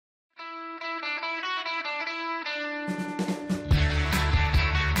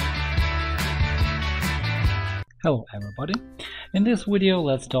Hello everybody! In this video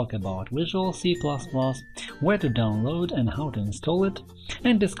let's talk about Visual C++, where to download and how to install it,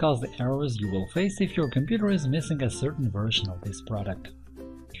 and discuss the errors you will face if your computer is missing a certain version of this product.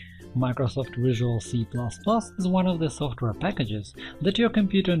 Microsoft Visual C++ is one of the software packages that your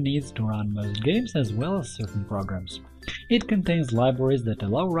computer needs to run most games as well as certain programs. It contains libraries that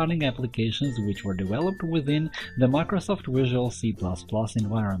allow running applications which were developed within the Microsoft Visual C++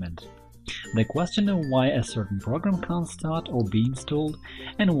 environment. The question of why a certain program can't start or be installed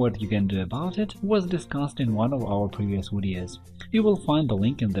and what you can do about it was discussed in one of our previous videos. You will find the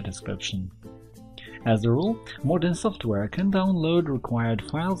link in the description. As a rule, modern software can download required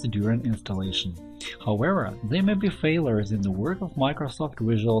files during installation. However, there may be failures in the work of Microsoft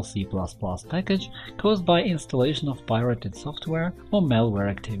Visual C++ package caused by installation of pirated software or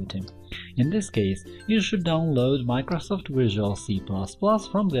malware activity. In this case, you should download Microsoft Visual C++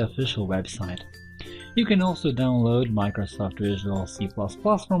 from the official website. You can also download Microsoft Visual C++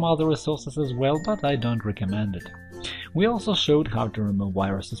 from other resources as well, but I don't recommend it. We also showed how to remove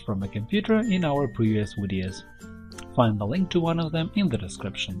viruses from a computer in our previous videos. Find the link to one of them in the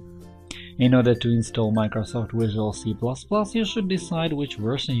description. In order to install Microsoft Visual C++, you should decide which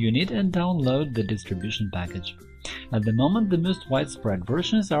version you need and download the distribution package. At the moment, the most widespread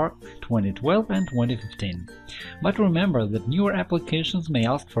versions are 2012 and 2015. But remember that newer applications may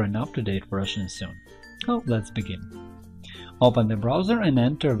ask for an up-to-date version soon. So let's begin. Open the browser and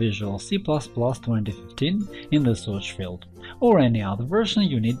enter Visual C++ 2015 in the search field, or any other version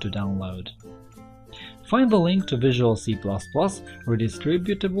you need to download. Find the link to Visual C++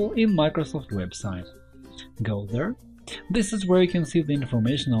 redistributable in Microsoft website. Go there. This is where you can see the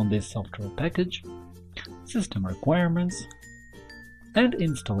information on this software package, system requirements, and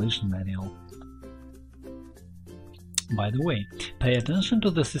installation manual. By the way, pay attention to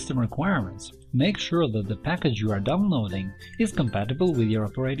the system requirements. Make sure that the package you are downloading is compatible with your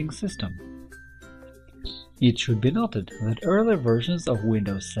operating system. It should be noted that earlier versions of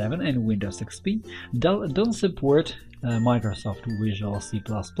Windows 7 and Windows XP don't support Microsoft Visual C++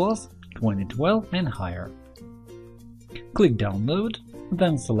 2012 and higher. Click Download,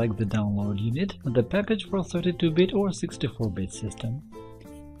 then select the download unit, the package for 32-bit or 64-bit system.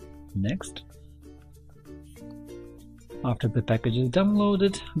 Next. After the package is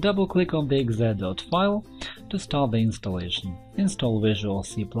downloaded, double-click on the exe.dot file to start the installation. Install Visual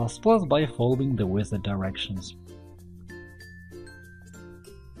C++ by following the wizard directions.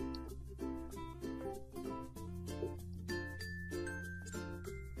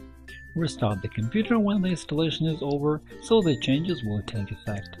 Restart the computer when the installation is over, so the changes will take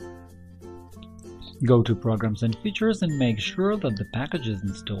effect. Go to Programs and Features and make sure that the package is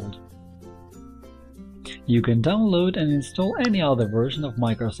installed. You can download and install any other version of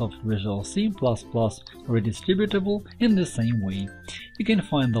Microsoft Visual C++ redistributable in the same way. You can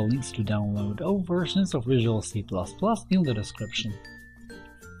find the links to download all versions of Visual C++ in the description.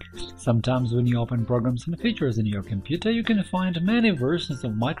 Sometimes when you open Programs and Features in your computer, you can find many versions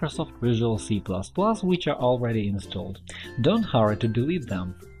of Microsoft Visual C++ which are already installed. Don't hurry to delete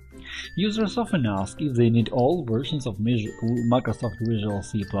them. Users often ask if they need all versions of Microsoft Visual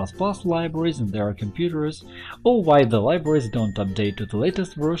C++ libraries in their computers, or why the libraries don't update to the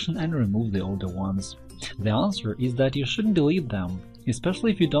latest version and remove the older ones. The answer is that you shouldn't delete them,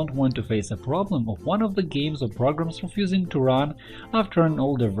 especially if you don't want to face a problem of one of the games or programs refusing to run after an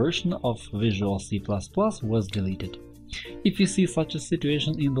older version of Visual C++ was deleted. If you see such a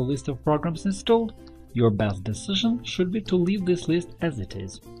situation in the list of programs installed, your best decision should be to leave this list as it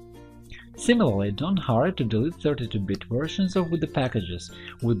is. Similarly, don't hurry to delete 32-bit versions of the packages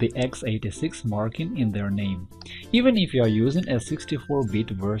with the x86 marking in their name, even if you are using a 64-bit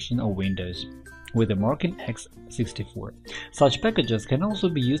version of Windows with the marking x64. Such packages can also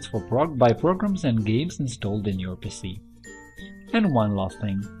be used by programs and games installed in your PC. And one last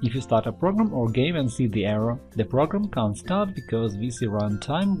thing, if you start a program or game and see the error, the program can't start because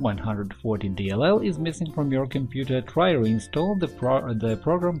VCRUNTIME140.dll is missing from your computer, try reinstall the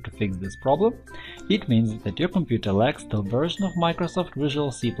program to fix this problem. It means that your computer lacks the version of Microsoft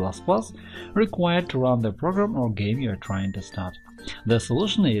Visual C++ required to run the program or game you are trying to start. The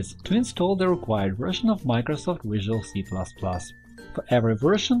solution is to install the required version of Microsoft Visual C++. For every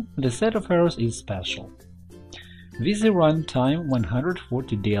version, the set of errors is special.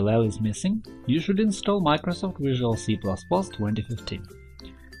 VCRUNTIME140.dll is missing, you should install Microsoft Visual C++ 2015.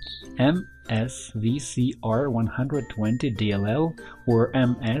 MSVCR120.dll or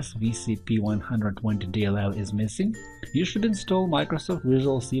MSVCP140.dll is missing, you should install Microsoft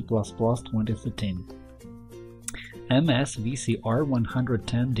Visual C++ 2013.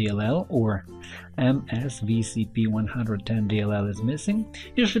 MSVCR110.dll or MSVCP140.dll is missing,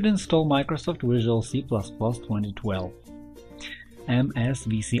 you should install Microsoft Visual C++ 2012.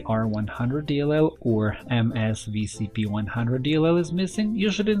 MSVCR100.dll or MSVCP100.dll is missing,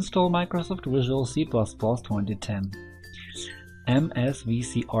 you should install Microsoft Visual C++ 2010.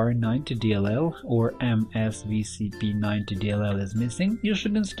 MSVCR90.dll or MSVCP90.dll is missing, you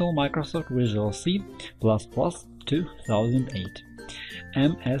should install Microsoft Visual C++ 2008.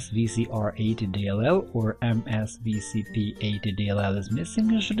 MSVCR80.dll or MSVCP80.dll is missing,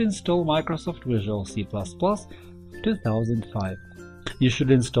 you should install Microsoft Visual C++ 2005. You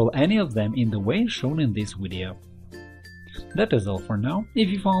should install any of them in the way shown in this video. That is all for now. If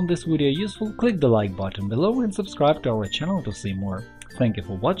you found this video useful, click the like button below and subscribe to our channel to see more. Thank you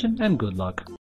for watching and good luck!